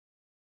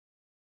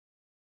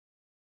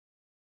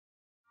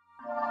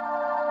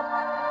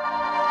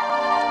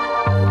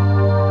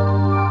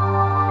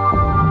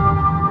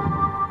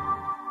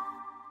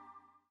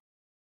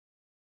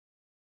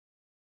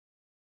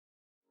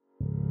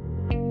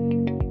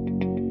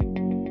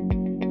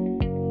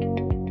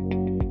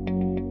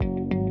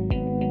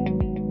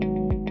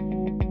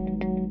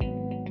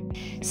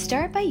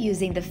Start by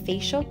using the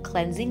facial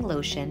cleansing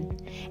lotion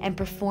and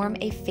perform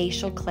a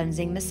facial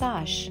cleansing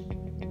massage.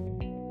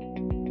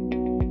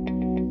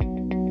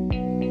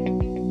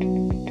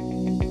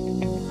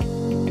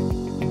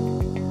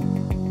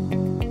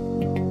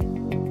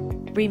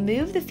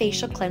 Remove the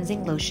facial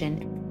cleansing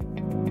lotion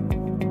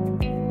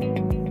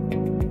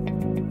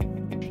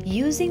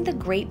using the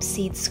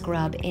grapeseed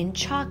scrub in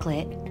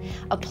chocolate.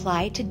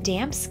 Apply to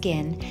damp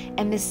skin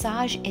and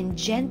massage in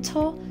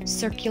gentle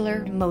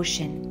circular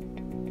motion.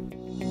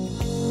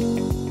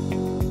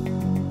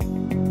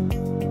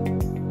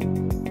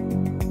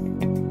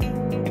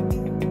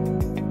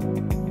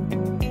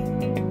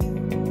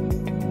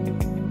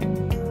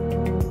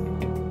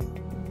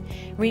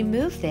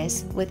 Remove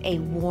this with a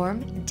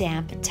warm,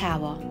 damp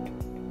towel.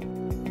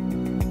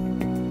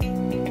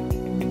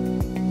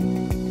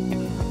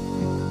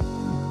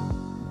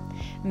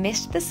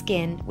 Mist the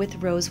skin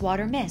with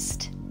rosewater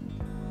mist.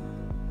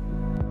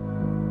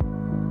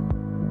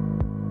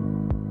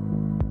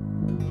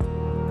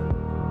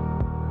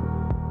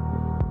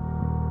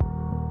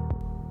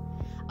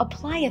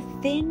 Apply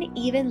a thin,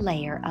 even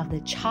layer of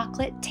the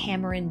chocolate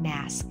tamarind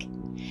mask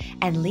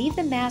and leave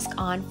the mask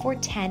on for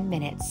 10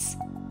 minutes.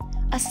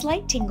 A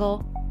slight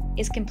tingle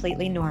is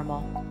completely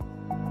normal.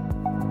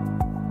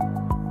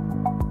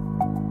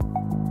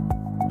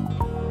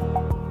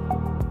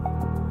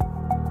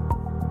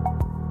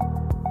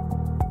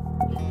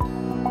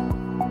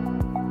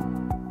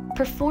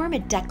 Perform a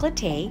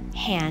décolleté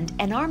hand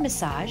and arm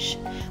massage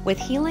with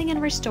healing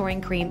and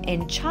restoring cream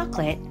in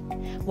chocolate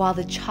while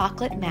the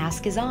chocolate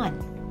mask is on.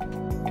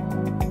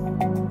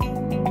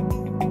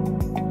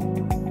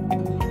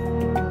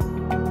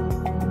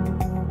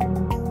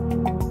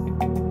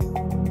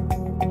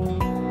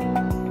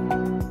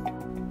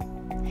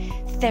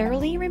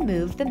 Thoroughly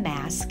remove the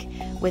mask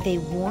with a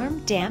warm,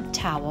 damp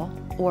towel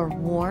or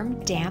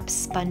warm, damp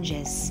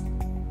sponges.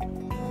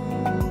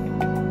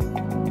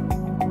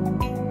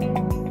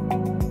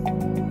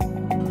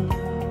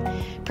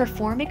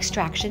 Perform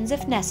extractions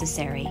if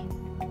necessary.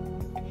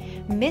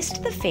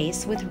 Mist the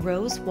face with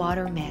rose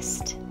water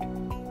mist.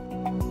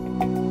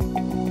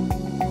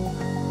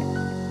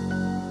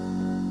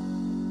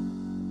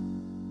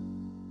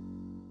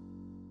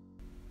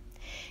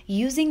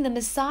 Using the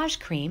massage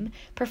cream,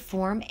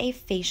 perform a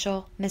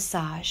facial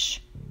massage.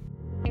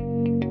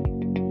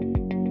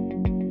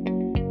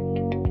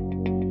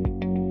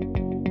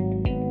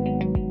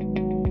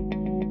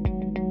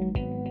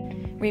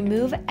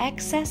 Remove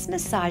excess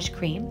massage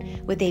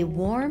cream with a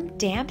warm,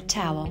 damp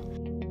towel.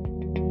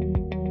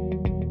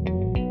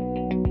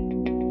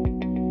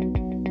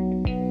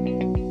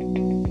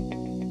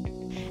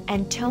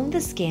 And tone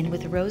the skin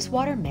with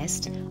rosewater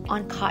mist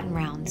on cotton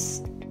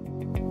rounds.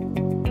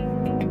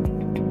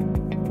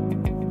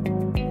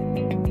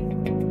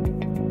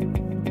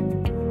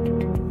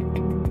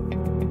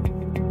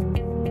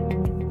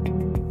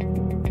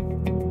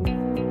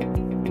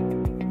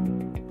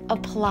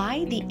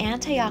 Apply the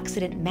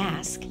antioxidant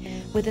mask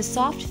with a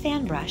soft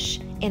fan brush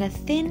in a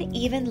thin,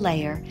 even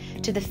layer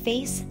to the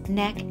face,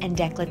 neck, and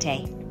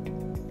décolleté.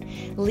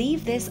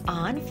 Leave this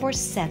on for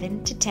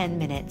 7 to 10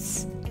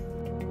 minutes.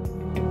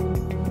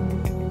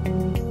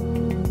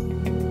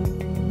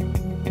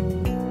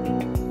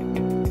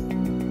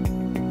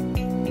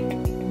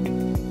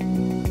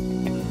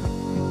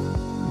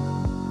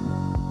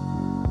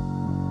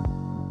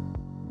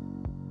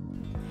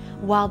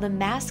 While the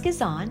mask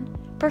is on,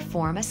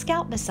 perform a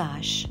scalp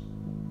massage.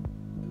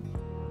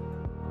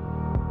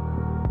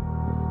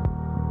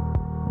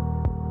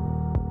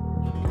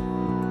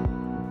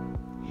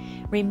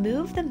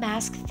 Remove the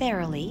mask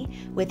thoroughly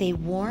with a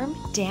warm,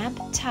 damp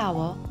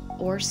towel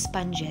or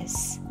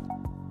sponges.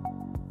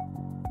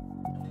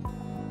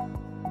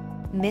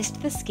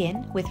 Mist the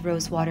skin with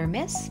rosewater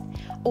mist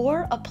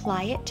or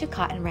apply it to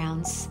cotton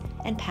rounds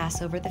and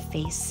pass over the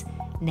face,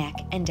 neck,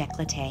 and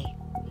décolleté.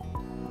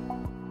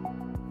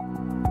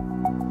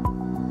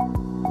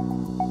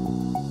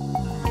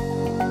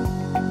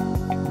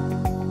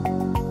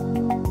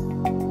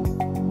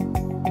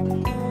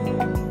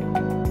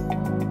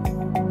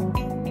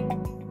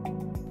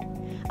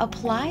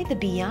 Apply the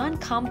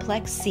Beyond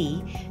Complex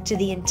C to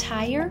the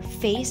entire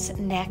face,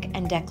 neck,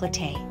 and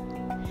décolleté.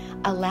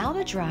 Allow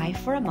to dry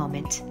for a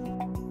moment.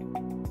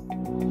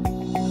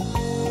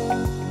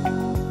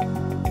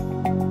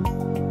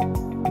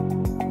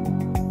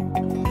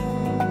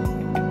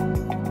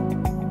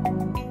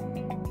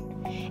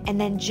 And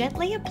then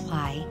gently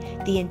apply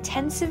the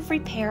Intensive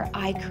Repair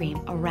Eye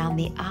Cream around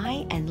the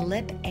eye and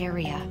lip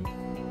area.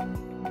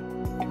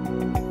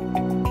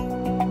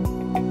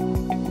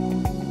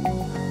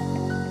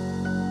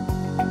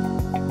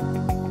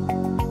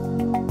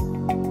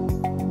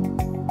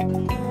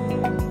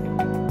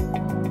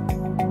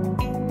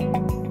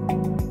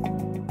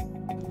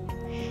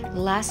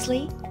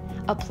 Lastly,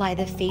 apply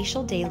the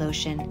facial day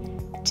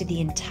lotion to the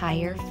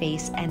entire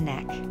face and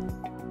neck.